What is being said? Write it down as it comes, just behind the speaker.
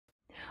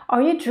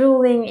Are you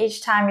drooling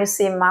each time you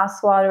see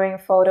mouth-watering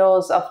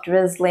photos of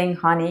drizzling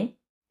honey?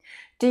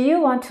 Do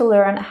you want to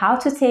learn how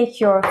to take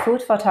your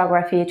food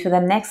photography to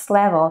the next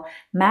level,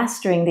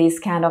 mastering these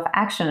kind of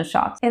action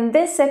shots? In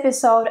this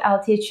episode,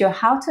 I'll teach you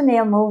how to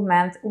nail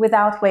movement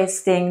without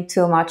wasting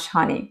too much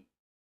honey.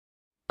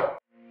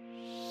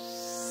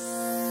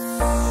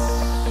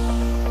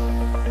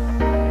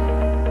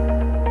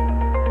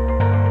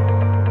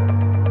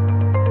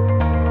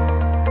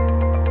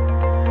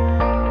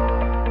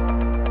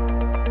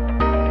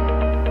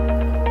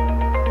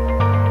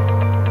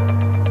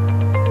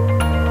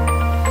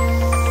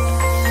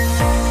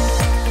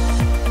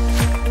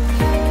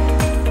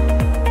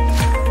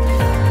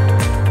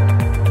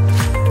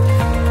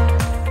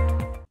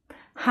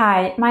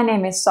 Hi, my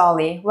name is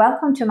Solly.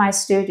 Welcome to my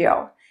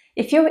studio.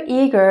 If you're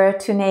eager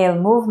to nail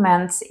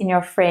movements in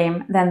your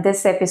frame, then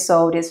this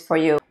episode is for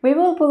you. We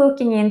will be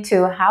looking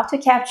into how to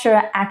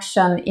capture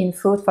action in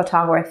food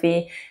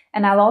photography,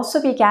 and I'll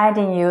also be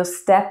guiding you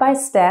step by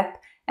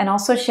step and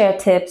also share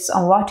tips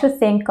on what to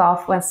think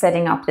of when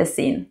setting up the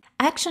scene.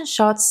 Action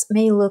shots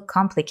may look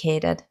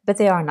complicated, but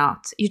they are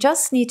not. You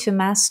just need to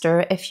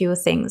master a few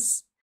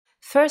things.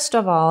 First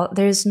of all,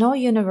 there is no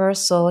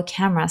universal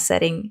camera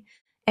setting.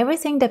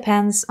 Everything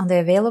depends on the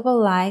available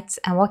light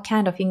and what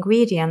kind of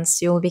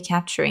ingredients you will be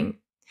capturing.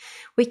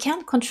 We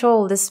can't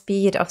control the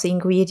speed of the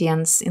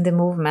ingredients in the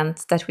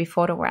movement that we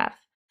photograph,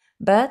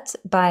 but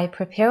by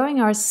preparing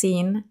our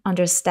scene,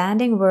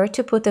 understanding where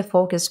to put the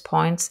focus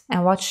point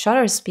and what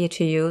shutter speed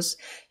to use,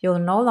 you'll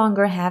no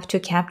longer have to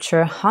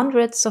capture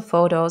hundreds of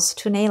photos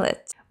to nail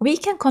it. We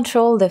can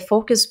control the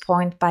focus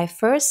point by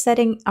first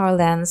setting our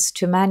lens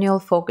to manual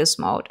focus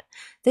mode.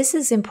 This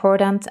is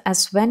important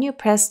as when you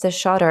press the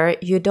shutter,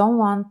 you don't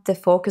want the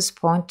focus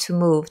point to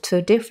move to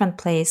a different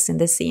place in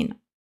the scene.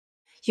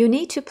 You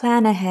need to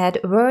plan ahead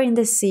where in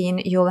the scene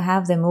you'll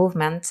have the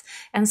movement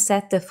and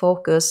set the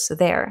focus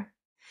there.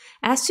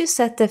 As you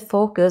set the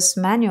focus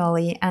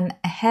manually and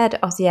ahead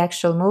of the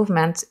actual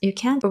movement, you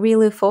can't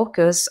really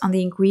focus on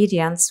the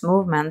ingredients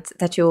movement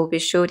that you will be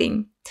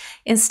shooting.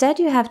 Instead,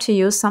 you have to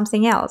use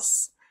something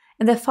else.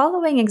 In the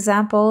following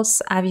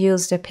examples, I've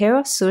used a pair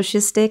of sushi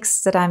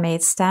sticks that I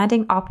made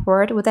standing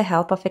upward with the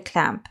help of a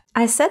clamp.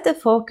 I set the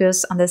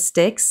focus on the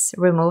sticks,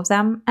 remove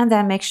them, and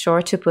then make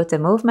sure to put the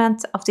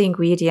movement of the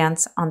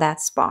ingredients on that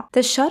spot.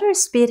 The shutter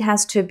speed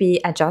has to be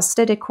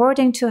adjusted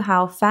according to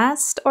how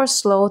fast or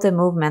slow the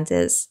movement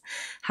is,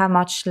 how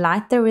much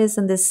light there is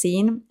in the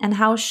scene, and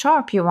how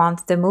sharp you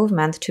want the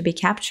movement to be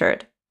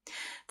captured.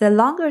 The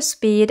longer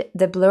speed,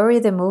 the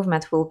blurrier the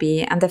movement will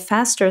be, and the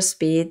faster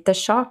speed, the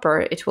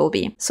sharper it will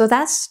be. So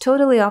that's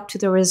totally up to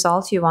the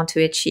result you want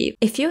to achieve.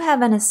 If you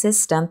have an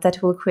assistant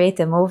that will create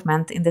the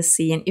movement in the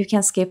scene, you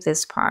can skip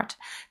this part.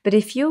 But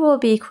if you will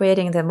be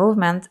creating the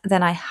movement,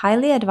 then I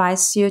highly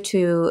advise you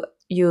to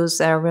use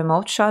a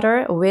remote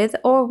shutter with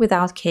or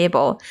without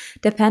cable,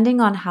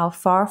 depending on how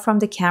far from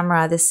the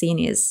camera the scene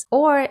is.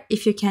 Or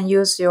if you can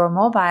use your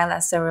mobile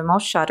as a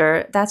remote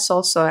shutter, that's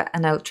also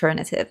an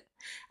alternative.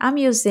 I'm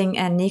using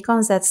a Nikon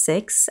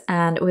Z6,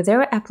 and with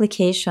their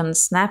application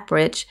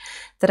SnapBridge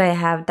that I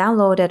have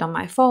downloaded on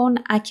my phone,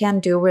 I can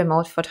do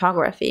remote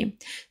photography.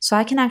 So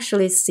I can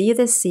actually see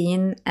the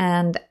scene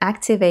and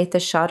activate the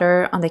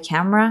shutter on the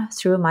camera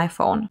through my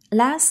phone.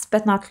 Last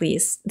but not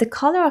least, the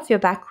color of your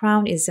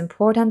background is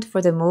important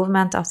for the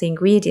movement of the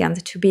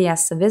ingredient to be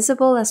as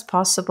visible as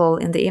possible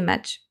in the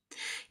image.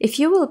 If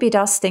you will be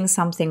dusting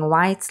something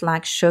white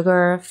like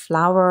sugar,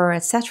 flour,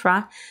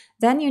 etc.,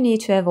 then you need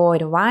to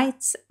avoid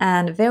white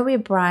and very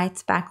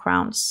bright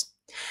backgrounds.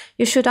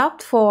 You should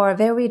opt for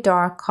very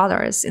dark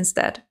colors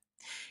instead.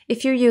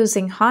 If you're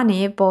using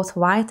honey, both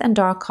white and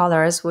dark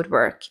colors would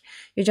work.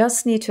 You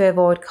just need to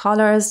avoid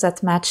colors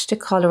that match the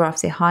color of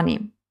the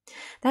honey.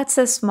 That's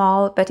a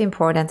small but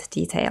important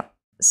detail.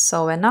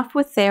 So enough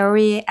with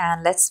theory,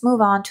 and let's move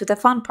on to the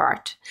fun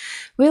part.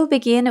 We'll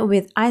begin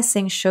with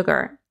icing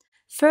sugar.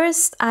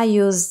 First, I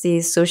use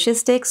these sushi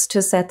sticks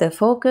to set the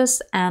focus,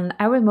 and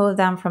I removed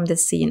them from the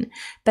scene,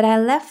 but I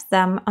left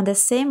them on the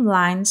same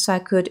line so I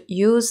could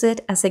use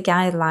it as a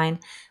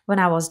guideline when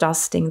I was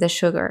dusting the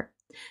sugar.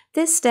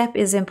 This step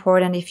is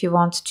important if you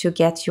want to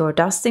get your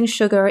dusting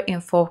sugar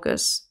in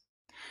focus.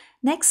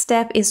 Next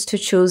step is to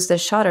choose the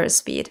shutter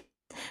speed.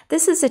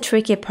 This is a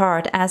tricky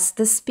part as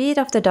the speed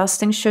of the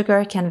dusting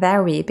sugar can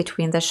vary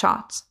between the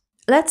shots.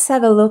 Let's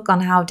have a look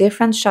on how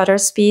different shutter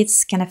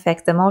speeds can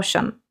affect the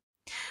motion.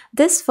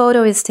 This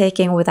photo is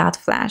taken without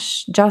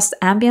flash, just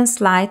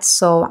ambient light,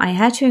 so I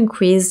had to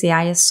increase the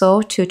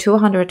ISO to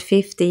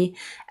 250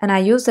 and I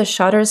used a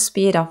shutter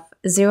speed of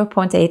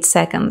 0.8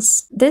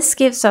 seconds. This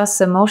gives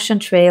us a motion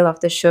trail of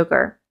the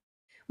sugar.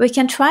 We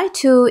can try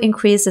to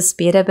increase the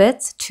speed a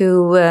bit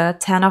to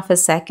 10 of a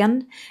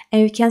second,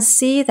 and you can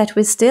see that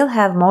we still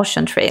have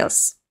motion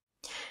trails.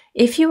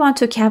 If you want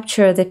to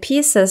capture the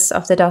pieces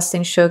of the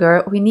dusting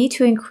sugar, we need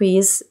to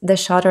increase the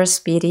shutter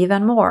speed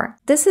even more.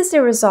 This is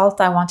the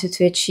result I wanted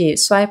to achieve,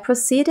 so I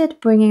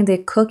proceeded bringing the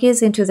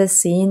cookies into the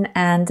scene,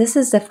 and this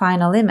is the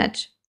final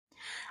image.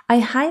 I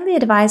highly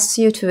advise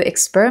you to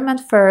experiment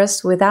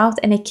first without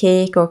any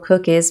cake or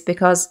cookies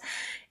because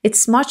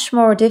it's much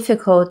more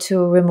difficult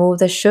to remove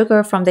the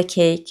sugar from the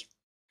cake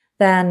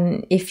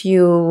than if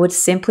you would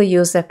simply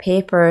use a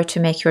paper to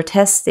make your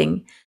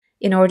testing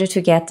in order to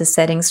get the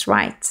settings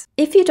right.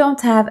 If you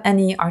don't have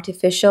any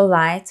artificial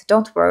light,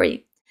 don't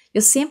worry.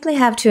 You simply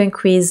have to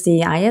increase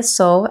the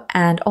ISO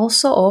and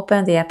also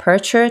open the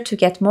aperture to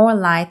get more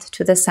light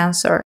to the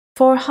sensor.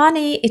 For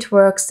honey, it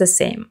works the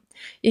same.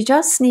 You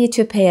just need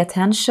to pay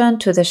attention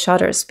to the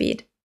shutter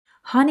speed.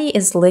 Honey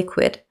is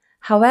liquid.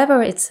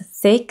 However, it's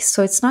thick,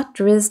 so it's not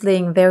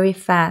drizzling very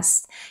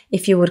fast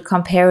if you would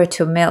compare it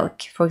to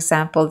milk, for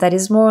example, that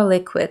is more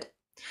liquid.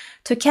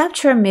 To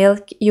capture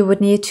milk, you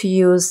would need to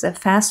use a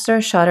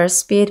faster shutter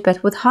speed,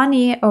 but with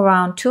honey,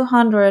 around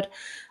 200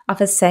 of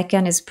a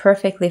second is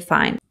perfectly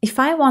fine. If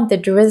I want the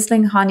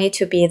drizzling honey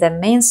to be the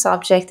main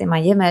subject in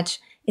my image,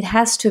 it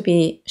has to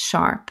be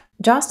sharp.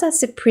 Just as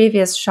the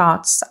previous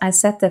shots, I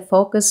set the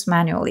focus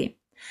manually.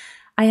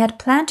 I had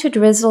planned to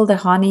drizzle the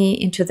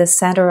honey into the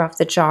center of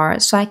the jar,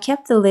 so I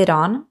kept the lid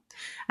on.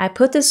 I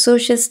put the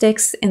sushi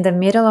sticks in the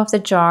middle of the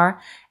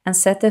jar and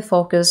set the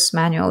focus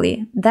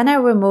manually. Then I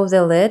removed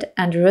the lid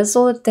and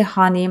drizzled the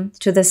honey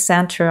to the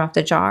center of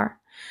the jar.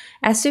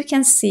 As you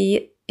can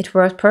see, it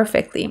worked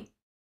perfectly.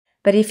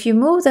 But if you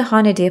move the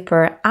honey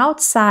dipper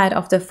outside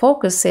of the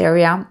focus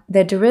area,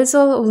 the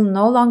drizzle will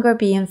no longer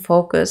be in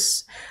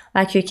focus,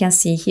 like you can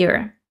see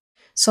here.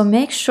 So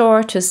make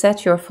sure to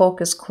set your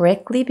focus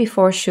correctly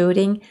before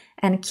shooting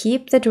and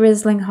keep the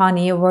drizzling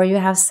honey where you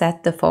have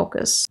set the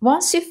focus.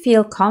 Once you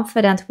feel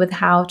confident with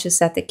how to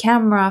set the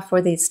camera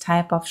for these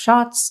type of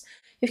shots,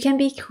 you can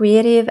be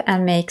creative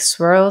and make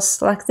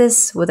swirls like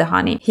this with the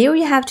honey. Here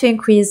you have to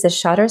increase the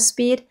shutter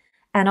speed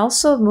and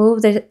also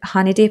move the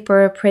honey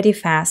dipper pretty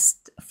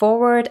fast,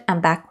 forward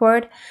and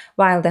backward,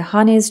 while the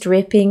honey is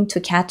dripping to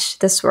catch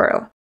the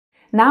swirl.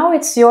 Now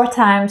it's your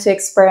time to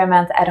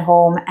experiment at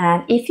home,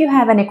 and if you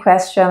have any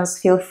questions,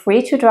 feel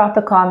free to drop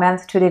a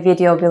comment to the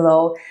video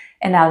below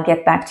and I'll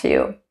get back to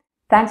you.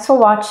 Thanks for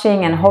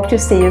watching and hope to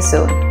see you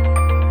soon.